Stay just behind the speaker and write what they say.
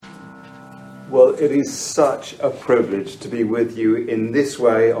Well, it is such a privilege to be with you in this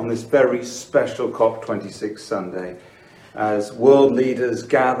way on this very special COP26 Sunday as world leaders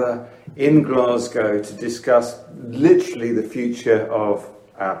gather in Glasgow to discuss literally the future of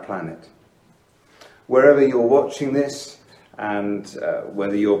our planet. Wherever you're watching this, and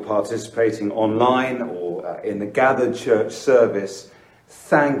whether you're participating online or in the gathered church service,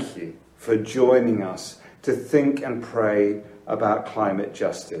 thank you for joining us to think and pray about climate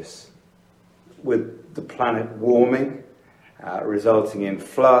justice. With the planet warming, resulting in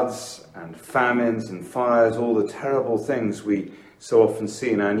floods and famines and fires, all the terrible things we so often see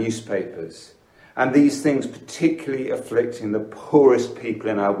in our newspapers, and these things particularly afflicting the poorest people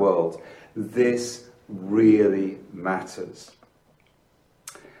in our world, this really matters.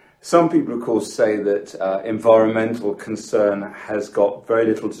 Some people, of course, say that environmental concern has got very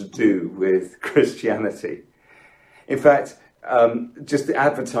little to do with Christianity. In fact, just the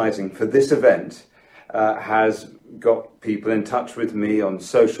advertising for this event has got people in touch with me on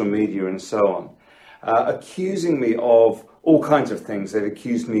social media and so on, accusing me of all kinds of things. They've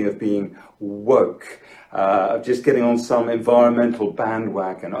accused me of being woke, of just getting on some environmental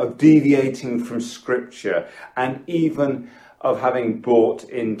bandwagon, of deviating from scripture, and even of having bought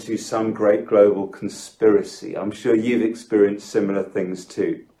into some great global conspiracy. I'm sure you've experienced similar things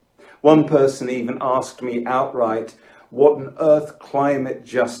too. One person even asked me outright what on earth climate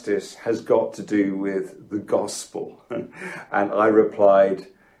justice has got to do with the gospel. And I replied,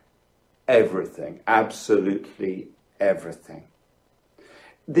 everything, absolutely everything.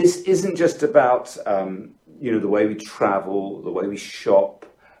 This isn't just about, the way we travel, the way we shop,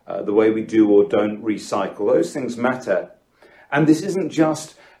 the way we do or don't recycle. Those things matter. And this isn't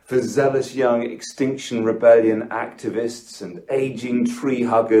just for zealous young Extinction Rebellion activists and aging tree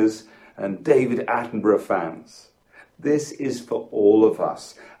huggers and David Attenborough fans. This is for all of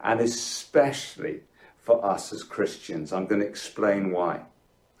us, and especially for us as Christians. I'm going to explain why.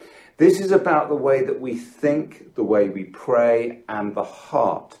 This is about the way that we think, the way we pray, and the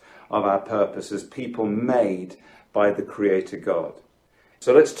heart of our purpose as people made by the Creator God.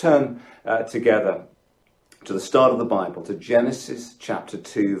 So let's turn together to the start of the Bible, to Genesis chapter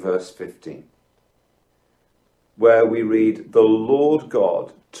 2, verse 15, where we read, "The Lord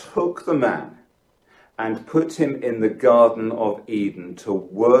God took the man and put him in the Garden of Eden to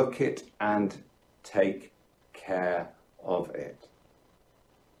work it and take care of it."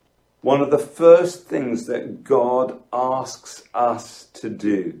 One of the first things that God asks us to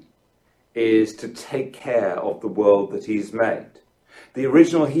do is to take care of the world that he's made. The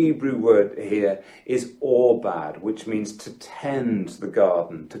original Hebrew word here is orbad, which means to tend the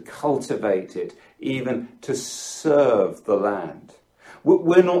garden, to cultivate it, even to serve the land.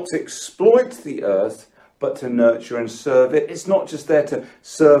 We're not to exploit the earth, but to nurture and serve it. It's not just there to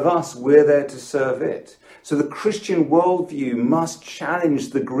serve us, we're there to serve it. So the Christian worldview must challenge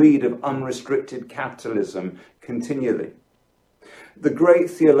the greed of unrestricted capitalism continually. The great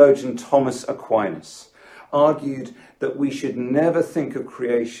theologian Thomas Aquinas argued that we should never think of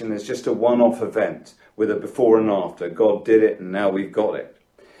creation as just a one-off event with a before and after. God did it and now we've got it.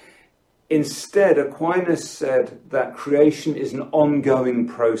 Instead, Aquinas said that creation is an ongoing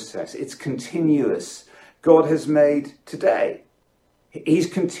process. It's continuous. God has made today. He's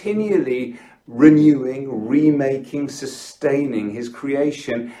continually renewing, remaking, sustaining his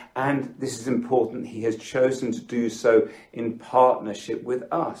creation. And this is important. He has chosen to do so in partnership with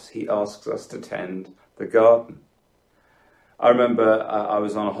us. He asks us to tend the garden. I remember I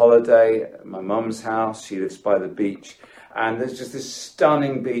was on a holiday at my mum's house. She lives by the beach. And there's just this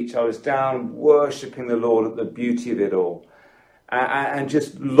stunning beach. I was down worshipping the Lord at the beauty of it all. And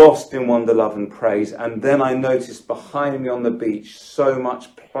just lost in wonder, love and praise. And then I noticed behind me on the beach so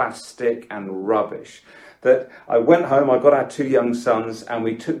much plastic and rubbish that I went home, I got our two young sons, and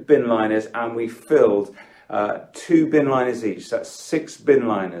we took bin liners and we filled 2 bin liners each. That's 6 bin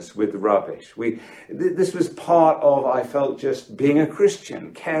liners with rubbish. This was part of, I felt, just being a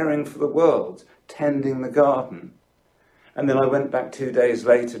Christian, caring for the world, tending the garden. And then I went back 2 days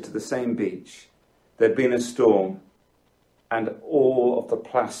later to the same beach. There'd been a storm. And all of the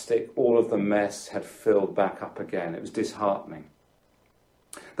plastic, all of the mess had filled back up again. It was disheartening.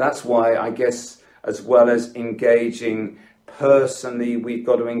 That's why, I guess, as well as engaging personally, we've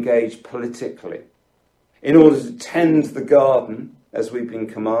got to engage politically. In order to tend the garden, as we've been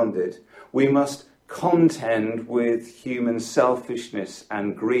commanded, we must contend with human selfishness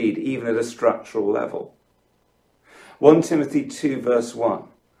and greed, even at a structural level. 1 Timothy 2 verse 1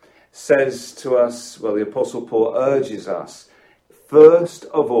 says to us, well, the Apostle Paul urges us, first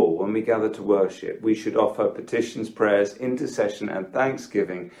of all, when we gather to worship, we should offer petitions, prayers, intercession and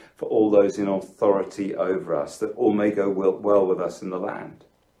thanksgiving for all those in authority over us, that all may go well with us in the land.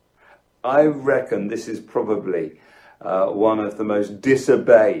 I reckon this is probably one of the most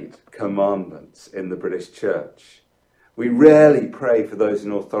disobeyed commandments in the British Church. We rarely pray for those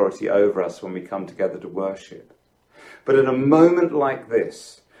in authority over us when we come together to worship. But at a moment like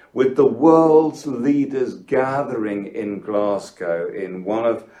this, with the world's leaders gathering in Glasgow, in one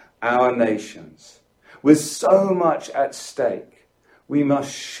of our nations, with so much at stake, we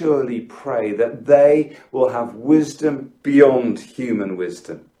must surely pray that they will have wisdom beyond human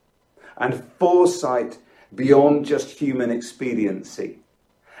wisdom and foresight beyond just human expediency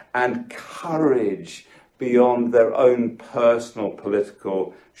and courage beyond their own personal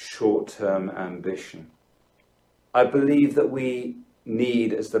political short-term ambition. I believe that we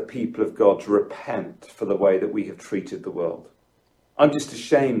need, as the people of God, to repent for the way that we have treated the world. I'm just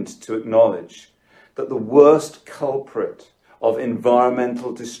ashamed to acknowledge that the worst culprit of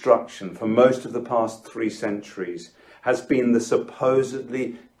environmental destruction for most of the past 3 centuries has been the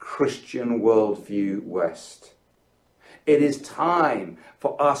supposedly Christian worldview West. It is time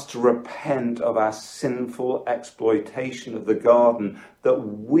for us to repent of our sinful exploitation of the garden that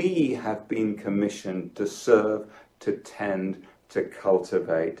we have been commissioned to serve, to tend, to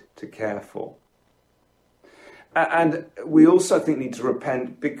cultivate, to care for. And we also think need to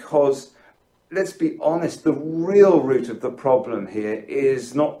repent because, let's be honest, the real root of the problem here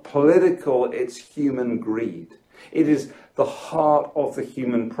is not political, it's human greed. It is the heart of the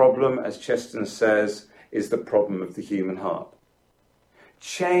human problem, as Chesterton says, is the problem of the human heart.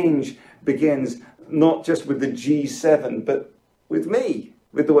 Change begins not just with the G7, but with me,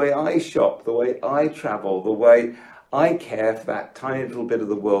 with the way I shop, the way I travel, the way I care for that tiny little bit of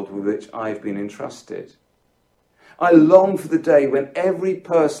the world with which I've been entrusted. I long for the day when every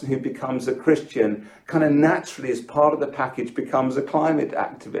person who becomes a Christian kind of naturally, as part of the package, becomes a climate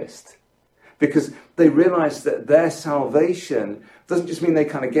activist. Because they realize that their salvation doesn't just mean they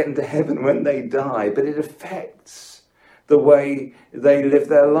kind of get into heaven when they die, but it affects the way they live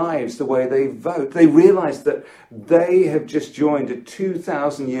their lives, the way they vote. They realize that they have just joined a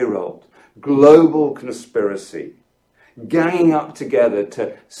 2,000-year-old global conspiracy, ganging up together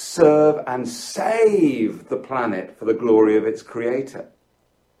to serve and save the planet for the glory of its creator.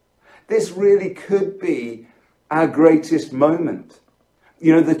 This really could be our greatest moment.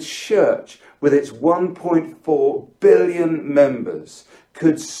 You know, the church, with its 1.4 billion members,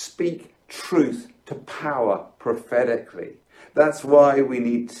 could speak truth to power prophetically. That's why we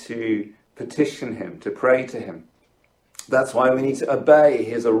need to petition him, to pray to him. That's why we need to obey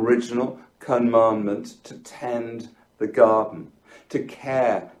his original commandment to tend the garden, to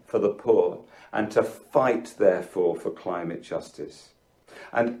care for the poor, and to fight, therefore, for climate justice.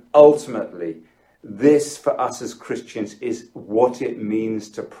 And ultimately, this, for us as Christians, is what it means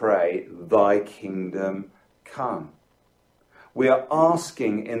to pray, thy kingdom come. We are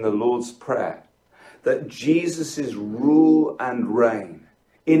asking in the Lord's Prayer that Jesus' rule and reign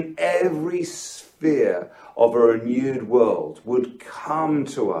in every sphere of a renewed world would come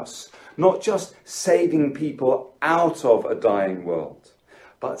to us, not just saving people out of a dying world,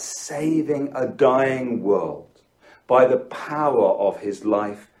 but saving a dying world by the power of his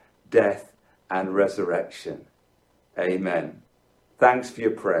life, death, and resurrection. Amen. Thanks for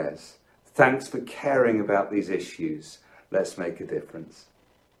your prayers. Thanks for caring about these issues. Let's make a difference.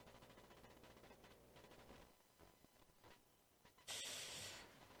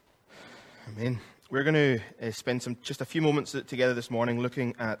 Amen. We're going to spend just a few moments together this morning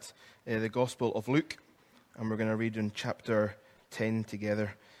looking at the Gospel of Luke, and we're going to read in chapter 10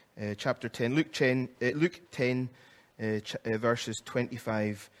 together. Chapter 10, Luke 10, verses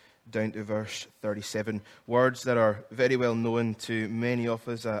 25 down to verse 37. Words that are very well known to many of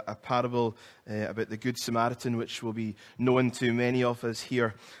us, a parable about the Good Samaritan, which will be known to many of us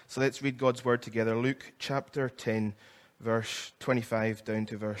here. So let's read God's word together. Luke chapter 10, verse 25 down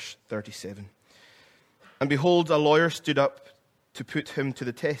to verse 37. And behold, a lawyer stood up to put him to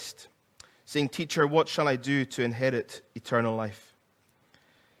the test, saying, Teacher, what shall I do to inherit eternal life?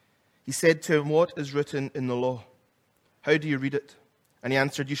 He said to him, What is written in the law? How do you read it? And he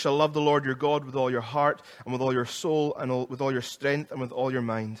answered, You shall love the Lord your God with all your heart, and with all your soul, and with all your strength, and with all your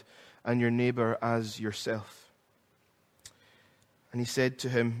mind, and your neighbor as yourself. And he said to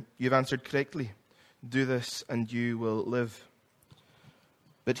him, You have answered correctly. Do this, and you will live.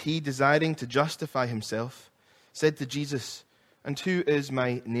 But he, desiring to justify himself, said to Jesus, And who is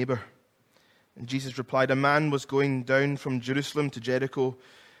my neighbor? And Jesus replied, A man was going down from Jerusalem to Jericho,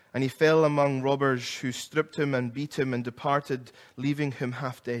 And he fell among robbers, who stripped him and beat him and departed, leaving him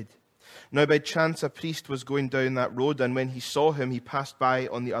half dead. Now by chance a priest was going down that road, and when he saw him, he passed by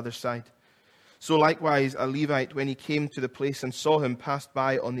on the other side. So likewise a Levite, when he came to the place and saw him, passed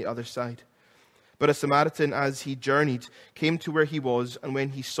by on the other side. But a Samaritan, as he journeyed, came to where he was, and when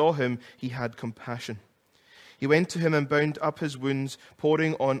he saw him, he had compassion. He went to him and bound up his wounds,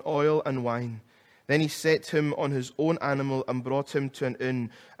 pouring on oil and wine. Then he set him on his own animal and brought him to an inn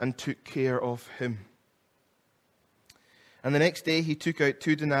and took care of him. And the next day he took out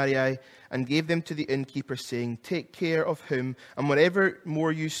 2 denarii and gave them to the innkeeper, saying, "Take care of him, and whatever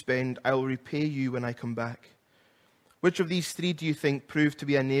more you spend, I will repay you when I come back." Which of these 3 do you think proved to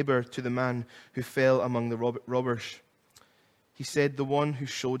be a neighbor to the man who fell among the robbers? He said, "The one who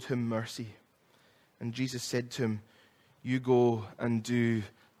showed him mercy." And Jesus said to him, "You go and do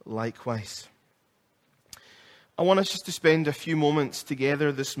likewise." I want us just to spend a few moments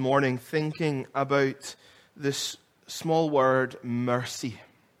together this morning thinking about this small word, mercy.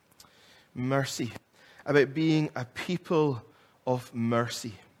 Mercy. About being a people of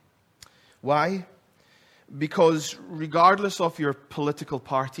mercy. Why? Because regardless of your political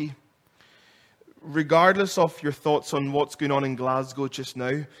party, regardless of your thoughts on what's going on in Glasgow just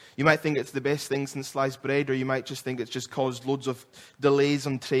now, you might think it's the best thing since sliced bread, or you might just think it's just caused loads of delays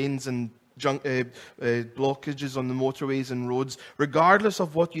on trains and blockages on the motorways and roads. Regardless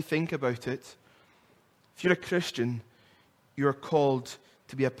of what you think about it, if you're a Christian, you're called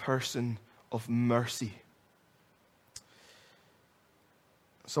to be a person of mercy.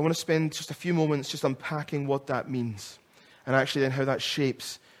 So I want to spend just a few moments just unpacking what that means, and actually then how that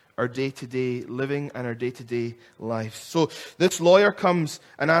shapes our day-to-day living and our day-to-day lives. So this lawyer comes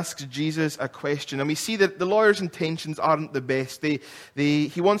and asks Jesus a question, and we see that the lawyer's intentions aren't the best.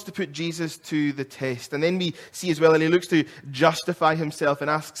 He wants to put Jesus to the test, and then we see as well that he looks to justify himself and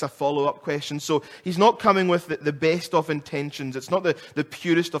asks a follow-up question. So he's not coming with the best of intentions. It's not the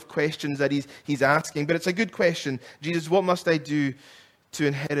purest of questions that he's asking, but it's a good question. Jesus, what must I do to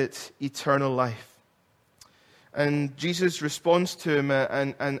inherit eternal life? And Jesus responds to him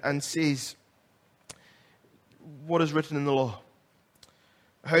and says, "What is written in the law?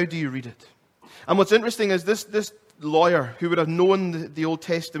 How do you read it?" And what's interesting is this lawyer, who would have known the Old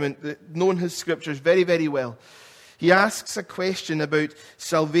Testament, known his scriptures very, very well, he asks a question about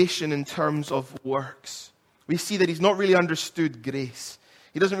salvation in terms of works. We see that he's not really understood grace.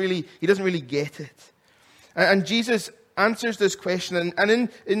 He doesn't really get it. And Jesus answers this question, and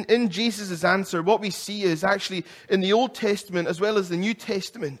in Jesus' answer, what we see is actually in the Old Testament as well as the New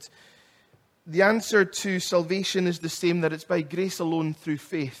Testament, the answer to salvation is the same, that it's by grace alone through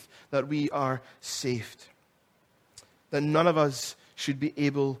faith that we are saved. That none of us should be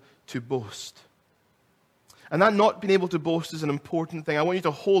able to boast. And that not being able to boast is an important thing. I want you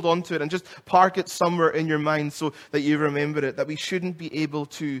to hold on to it and just park it somewhere in your mind so that you remember it, that we shouldn't be able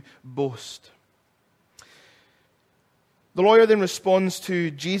to boast. The lawyer then responds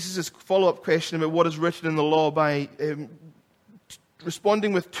to Jesus' follow-up question about what is written in the law by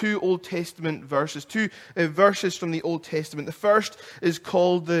responding with 2 Old Testament verses, 2 verses from the Old Testament. The first is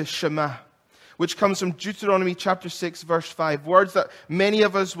called the Shema, which comes from Deuteronomy chapter 6, verse 5, words that many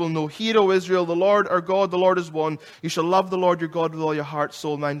of us will know. "Hear, O Israel, the Lord our God, the Lord is one. You shall love the Lord your God with all your heart,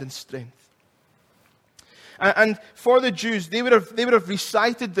 soul, mind, and strength." And for the Jews, they would have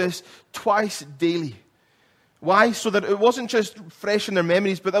recited this twice daily. Why? So that it wasn't just fresh in their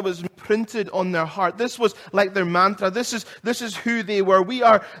memories, but that was imprinted on their heart. This was like their mantra. This is who they were. We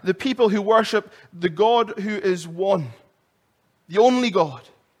are the people who worship the God who is one. The only God.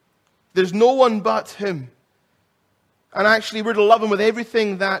 There's no one but Him. And actually we're to love Him with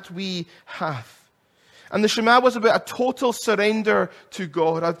everything that we have. And the Shema was about a total surrender to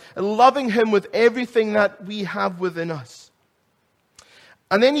God. Loving Him with everything that we have within us.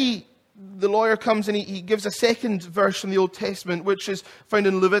 And then the lawyer comes and he gives a second verse from the Old Testament, which is found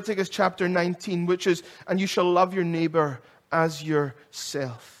in Leviticus chapter 19, which is, "And you shall love your neighbor as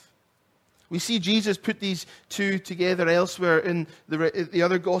yourself." We see Jesus put these 2 together elsewhere in the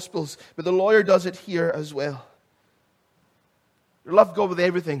other Gospels, but the lawyer does it here as well. Love God with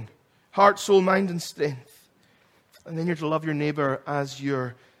everything, heart, soul, mind, and strength. And then you're to love your neighbor as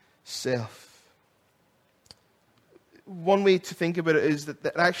yourself. One way to think about it is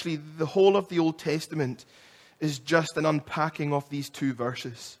that actually the whole of the Old Testament is just an unpacking of these 2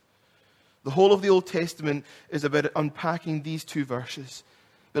 verses. The whole of the Old Testament is about unpacking these 2 verses.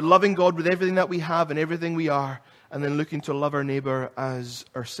 But loving God with everything that we have and everything we are, and then looking to love our neighbor as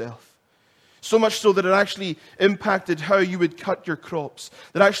ourselves. So much so that it actually impacted how you would cut your crops.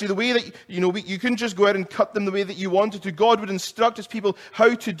 That actually the way that, you couldn't just go out and cut them the way that you wanted to. God would instruct his people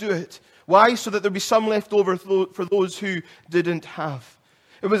how to do it. Why? So that there'd be some left over for those who didn't have.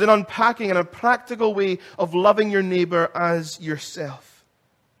 It was an unpacking and a practical way of loving your neighbor as yourself.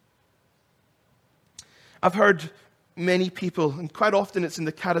 I've heard many people, and quite often it's in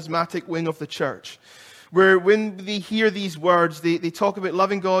the charismatic wing of the church, where when they hear these words, they talk about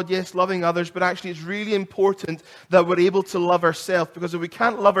loving God, yes, loving others, but actually it's really important that we're able to love ourselves, because if we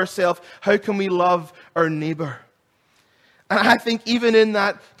can't love ourselves, how can we love our neighbor? And I think even in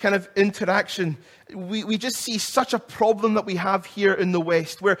that kind of interaction, we just see such a problem that we have here in the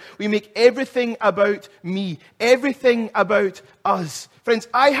West, where we make everything about me, everything about us. Friends,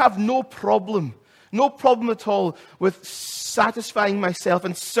 I have no problem at all with satisfying myself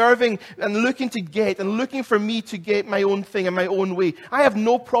and serving and looking for me to get my own thing in my own way. I have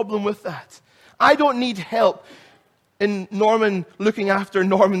no problem with that. I don't need help in Norman looking after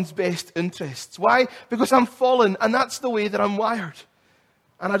Norman's best interests. Why? Because I'm fallen, and that's the way that I'm wired.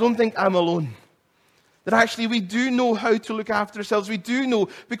 And I don't think I'm alone. That actually we do know how to look after ourselves. We do know,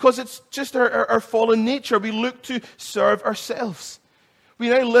 because it's just our fallen nature. We look to serve ourselves. We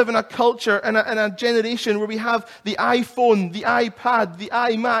now live in a culture and a generation where we have the iPhone, the iPad, the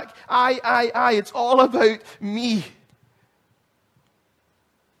iMac, I. It's all about me.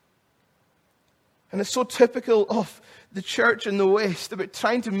 And it's so typical of the church in the West, about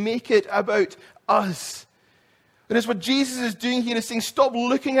trying to make it about us. And it's what Jesus is doing here, is saying, stop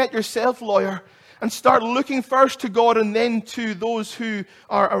looking at yourself, lawyer, and start looking first to God and then to those who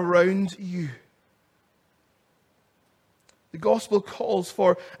are around you. The gospel calls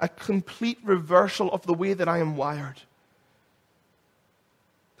for a complete reversal of the way that I am wired.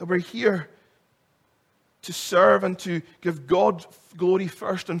 That we're here to serve and to give God glory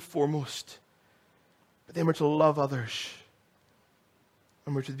first and foremost. But then we're to love others.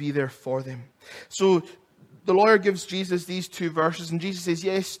 And we're to be there for them. So the lawyer gives Jesus these two verses, and Jesus says,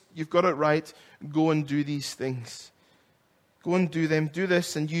 yes, you've got it right. Go and do these things. Go and do them. Do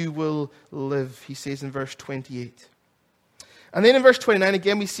this and you will live, he says in verse 28. And then in verse 29,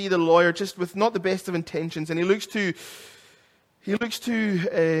 again, we see the lawyer just with not the best of intentions, and he looks to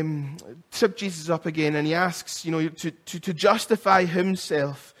trip Jesus up again, and he asks, to justify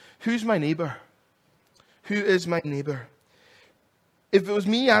himself, who's my neighbor? Who is my neighbor? If it was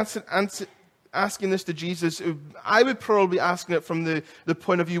me asking this to Jesus, I would probably be asking it from the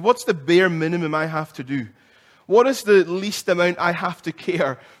point of view, what's the bare minimum I have to do? What is the least amount I have to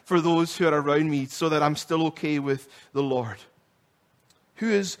care for those who are around me so that I'm still okay with the Lord? Who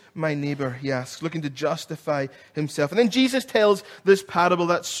is my neighbor, he asks, looking to justify himself. And then Jesus tells this parable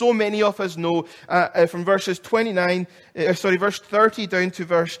that so many of us know from verse 30 down to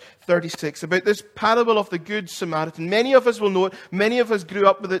verse 36, about this parable of the Good Samaritan. Many of us will know it. Many of us grew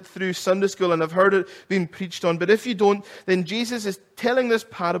up with it through Sunday school and have heard it being preached on. But if you don't, then Jesus is telling this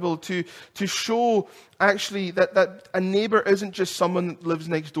parable to show actually that a neighbor isn't just someone that lives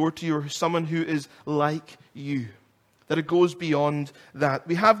next door to you or someone who is like you. That it goes beyond that.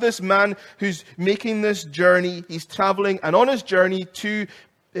 We have this man who's making this journey. He's traveling, and on his journey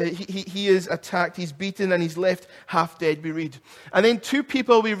he is attacked, he's beaten, and he's left half dead, we read. And then two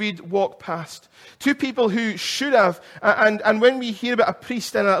people, we read, walk past. Two people who should have, and when we hear about a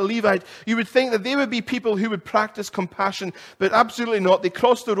priest and a Levite, you would think that they would be people who would practice compassion, but absolutely not. They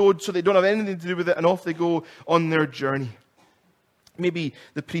cross the road so they don't have anything to do with it, and off they go on their journey. Maybe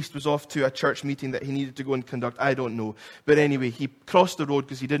the priest was off to a church meeting that he needed to go and conduct. I don't know. But anyway, he crossed the road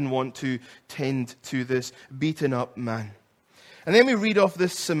because he didn't want to tend to this beaten up man. And then we read of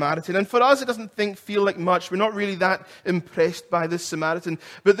this Samaritan. And for us, it doesn't feel like much. We're not really that impressed by this Samaritan.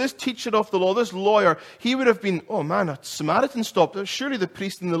 But this teacher of the law, this lawyer, he would have been, oh man, a Samaritan stopped. Surely the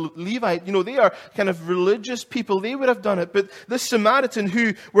priest and the Levite, they are kind of religious people. They would have done it. But this Samaritan,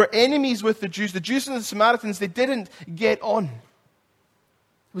 who were enemies with the Jews and the Samaritans, they didn't get on.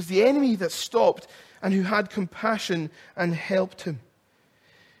 It was the enemy that stopped and who had compassion and helped him.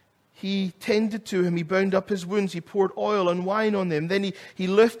 He tended to him. He bound up his wounds. He poured oil and wine on them. Then he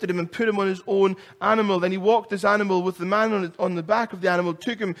lifted him and put him on his own animal. Then he walked his animal with the man on the back of the animal,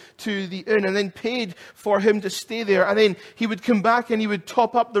 took him to the inn, and then paid for him to stay there. And then he would come back and he would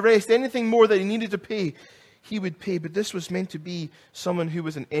top up the rest. Anything more that he needed to pay, he would pay. But this was meant to be someone who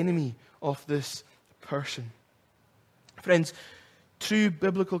was an enemy of this person. Friends, true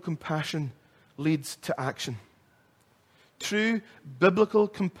biblical compassion leads to action. True biblical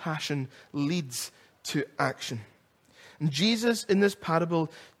compassion leads to action. And Jesus, in this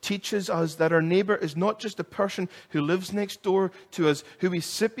parable, teaches us that our neighbor is not just the person who lives next door to us, who we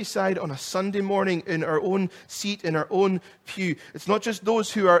sit beside on a Sunday morning in our own seat, in our own pew. It's not just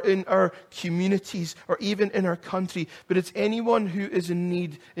those who are in our communities or even in our country, but it's anyone who is in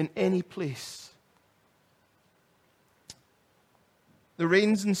need in any place. The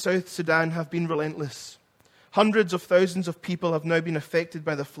rains in South Sudan have been relentless. Hundreds of thousands of people have now been affected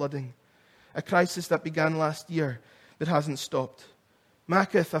by the flooding, a crisis that began last year but hasn't stopped.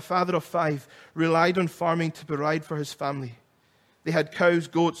 Maketh, a father of 5, relied on farming to provide for his family. They had cows,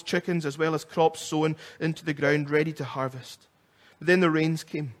 goats, chickens, as well as crops sown into the ground ready to harvest. But then the rains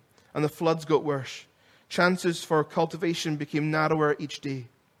came and the floods got worse. Chances for cultivation became narrower each day.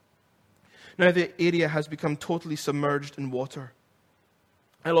 Now the area has become totally submerged in water.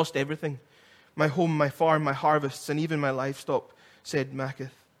 I lost everything. My home, my farm, my harvests, and even my livestock, said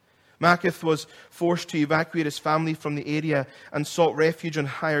Maketh. Maketh was forced to evacuate his family from the area and sought refuge on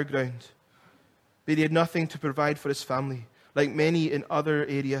higher ground. But he had nothing to provide for his family. Like many in other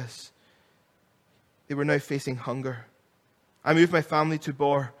areas, they were now facing hunger. I moved my family to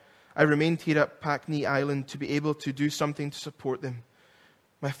Bor. I remained here at Pakni Island to be able to do something to support them.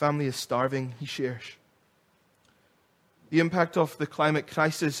 My family is starving, he shares. The impact of the climate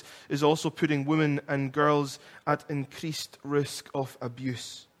crisis is also putting women and girls at increased risk of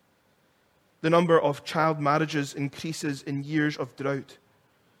abuse. The number of child marriages increases in years of drought.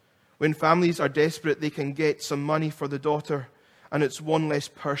 When families are desperate, they can get some money for the daughter, and it's one less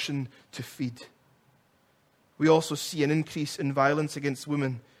person to feed. We also see an increase in violence against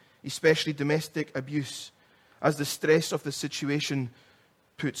women, especially domestic abuse, as the stress of the situation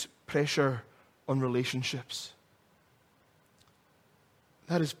puts pressure on relationships.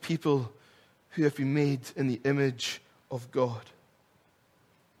 That is people who have been made in the image of God.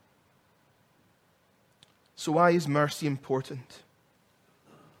 So why is mercy important?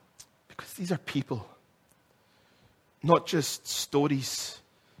 Because these are people, not just stories,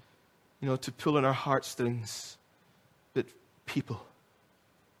 to pull on our heartstrings, but people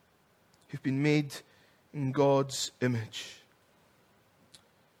who've been made in God's image.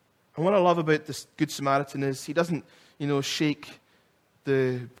 And what I love about this Good Samaritan is he doesn't, shake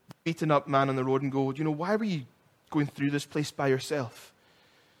the beaten up man on the road and go, why were you going through this place by yourself?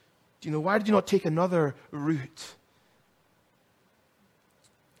 Why did you not take another route?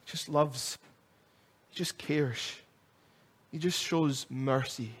 He just loves. He just cares. He just shows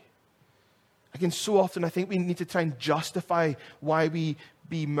mercy. Again, so often I think we need to try and justify why we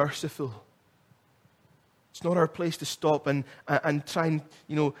be merciful. It's not our place to stop and try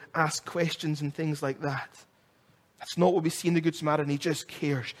and, ask questions and things like that. That's not what we see in the Good Samaritan. He just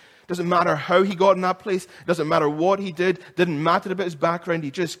cares. Doesn't matter how he got in that place. Doesn't matter what he did. Didn't matter about his background. He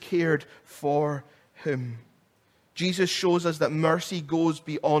just cared for him. Jesus shows us that mercy goes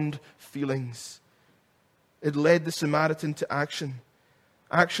beyond feelings. It led the Samaritan to action.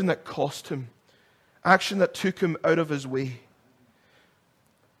 Action that cost him. Action that took him out of his way.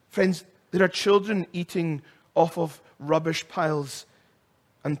 Friends, there are children eating off of rubbish piles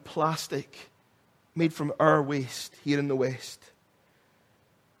and plastic made from our waste here in the West.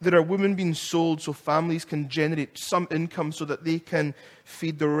 There are women being sold so families can generate some income so that they can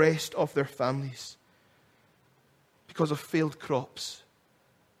feed the rest of their families because of failed crops.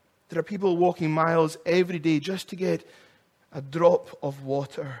 There are people walking miles every day just to get a drop of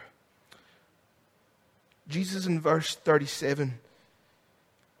water. Jesus in verse 37,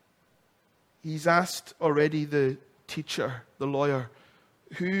 he's asked already the teacher, the lawyer,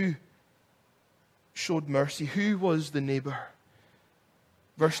 who showed mercy? Who was the neighbor?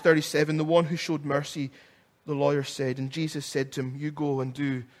 Verse 37, the one who showed mercy, the lawyer said, and Jesus said to him, you go and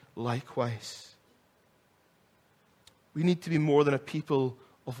do likewise. We need to be more than a people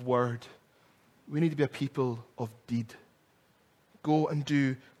of word. We need to be a people of deed. Go and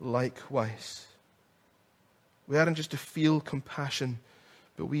do likewise. We aren't just to feel compassion,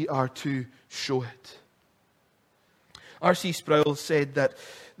 but we are to show it. R.C. Sproul said that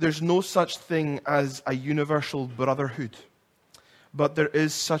there's no such thing as a universal brotherhood, but there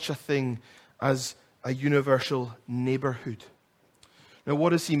is such a thing as a universal neighborhood. Now,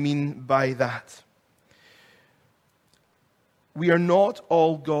 what does he mean by that? We are not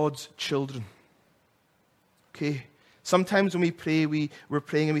all God's children. Okay? Sometimes when we pray, we're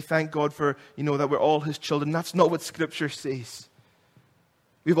praying and we thank God for, that we're all His children. That's not what Scripture says.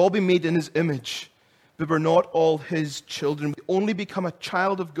 We've all been made in His image, but we're not all His children. We only become a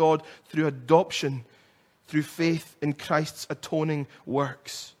child of God through adoption, through faith in Christ's atoning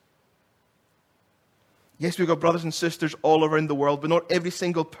works. Yes, we've got brothers and sisters all around the world, but not every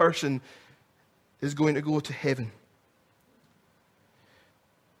single person is going to go to heaven.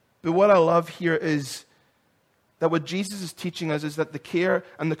 But what I love here is that what Jesus is teaching us is that the care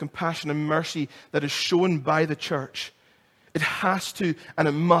and the compassion and mercy that is shown by the church, it has to and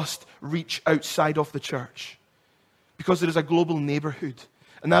it must reach outside of the church, because it is a global neighborhood.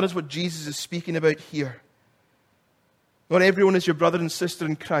 And that is what Jesus is speaking about here. Not everyone is your brother and sister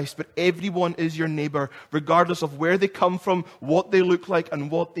in Christ, but everyone is your neighbor, regardless of where they come from, what they look like,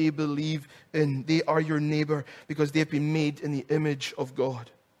 and what they believe in. They are your neighbor because they have been made in the image of God.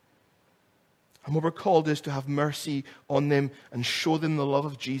 And what we're called is to have mercy on them and show them the love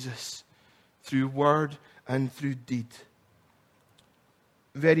of Jesus through word and through deed.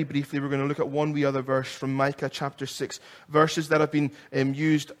 Very briefly, we're going to look at one wee other verse from Micah chapter 6, verses that have been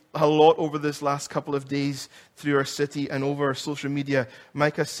used a lot over this last couple of days through our city and over our social media.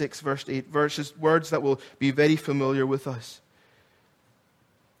 Micah 6, verse 8, words that will be very familiar with us.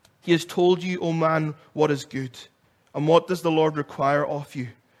 He has told you, O man, what is good, and what does the Lord require of you,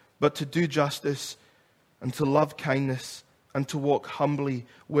 but to do justice and to love kindness and to walk humbly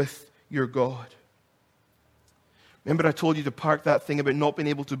with your God. Remember I told you to park that thing about not being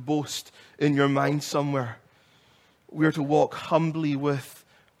able to boast in your mind somewhere. We are to walk humbly with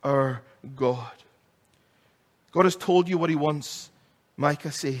our God. God has told you what He wants,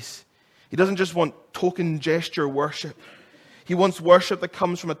 Micah says. He doesn't just want token gesture worship. He wants worship that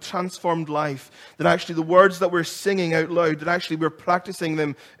comes from a transformed life, that actually the words that we're singing out loud, that actually we're practicing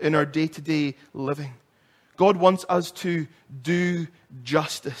them in our day-to-day living. God wants us to do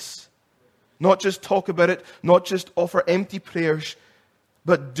justice. Not just talk about it, not just offer empty prayers,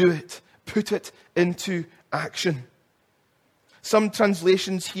 but do it. Put it into action. Some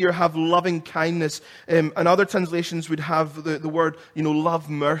translations here have loving kindness, and other translations would have the word, love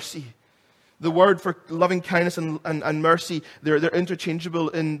mercy. The word for loving kindness and mercy, they're interchangeable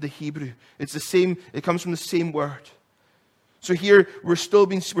in the Hebrew. It's the same, it comes from the same word. So here, we're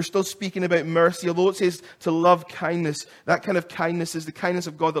still speaking about mercy. Although it says to love kindness, that kind of kindness is the kindness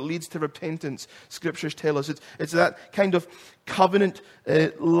of God that leads to repentance, Scriptures tell us. It's that kind of covenant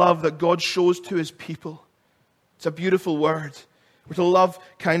love that God shows to His people. It's a beautiful word. We're to love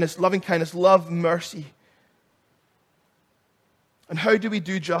kindness, loving kindness, love mercy. And how do we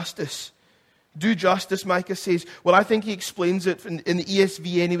do justice? Do justice, Micah says. Well, I think he explains it in the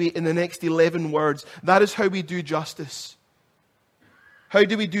ESV anyway, in the next 11 words. That is how we do justice. How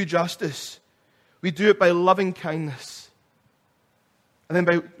do we do justice? We do it by loving kindness. And then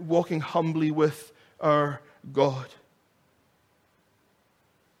by walking humbly with our God.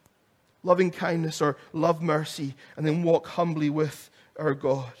 Loving kindness or love mercy, and then walk humbly with our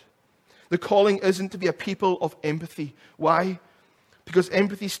God. The calling isn't to be a people of empathy. Why? Because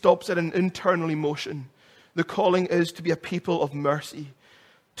empathy stops at an internal emotion. The calling is to be a people of mercy.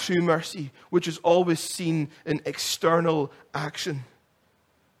 True mercy, which is always seen in external action.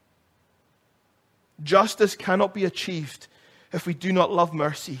 Justice cannot be achieved if we do not love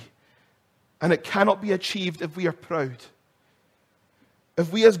mercy. And it cannot be achieved if we are proud.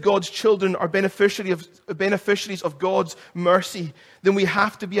 If we as God's children are beneficiaries of God's mercy, then we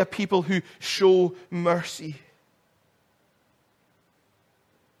have to be a people who show mercy.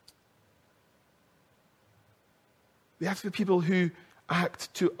 We have to be people who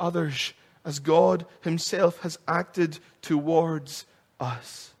act to others as God Himself has acted towards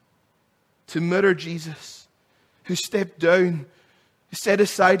us. To mirror Jesus, who stepped down, who set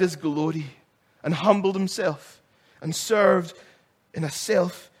aside His glory and humbled Himself and served in a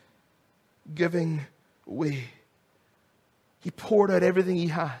self-giving way. He poured out everything He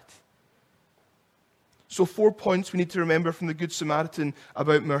had. So 4 points we need to remember from the Good Samaritan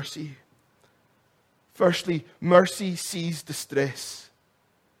about mercy. Firstly, mercy sees distress.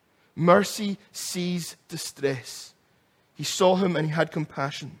 Mercy sees distress. He saw him and He had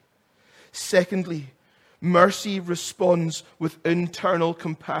compassion. Secondly, mercy responds with internal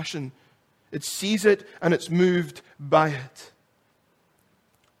compassion. It sees it and it's moved by it.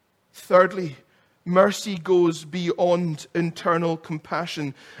 Thirdly, mercy goes beyond internal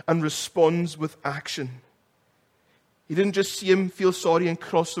compassion and responds with action. He didn't just see him, feel sorry, and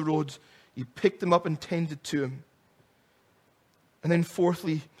cross the road. He picked him up and tended to him. And then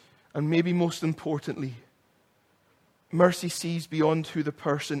fourthly, and maybe most importantly, mercy sees beyond who the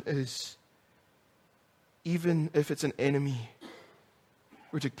person is. Even if it's an enemy,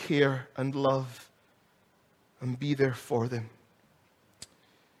 we're to care and love and be there for them.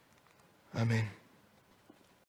 Amen.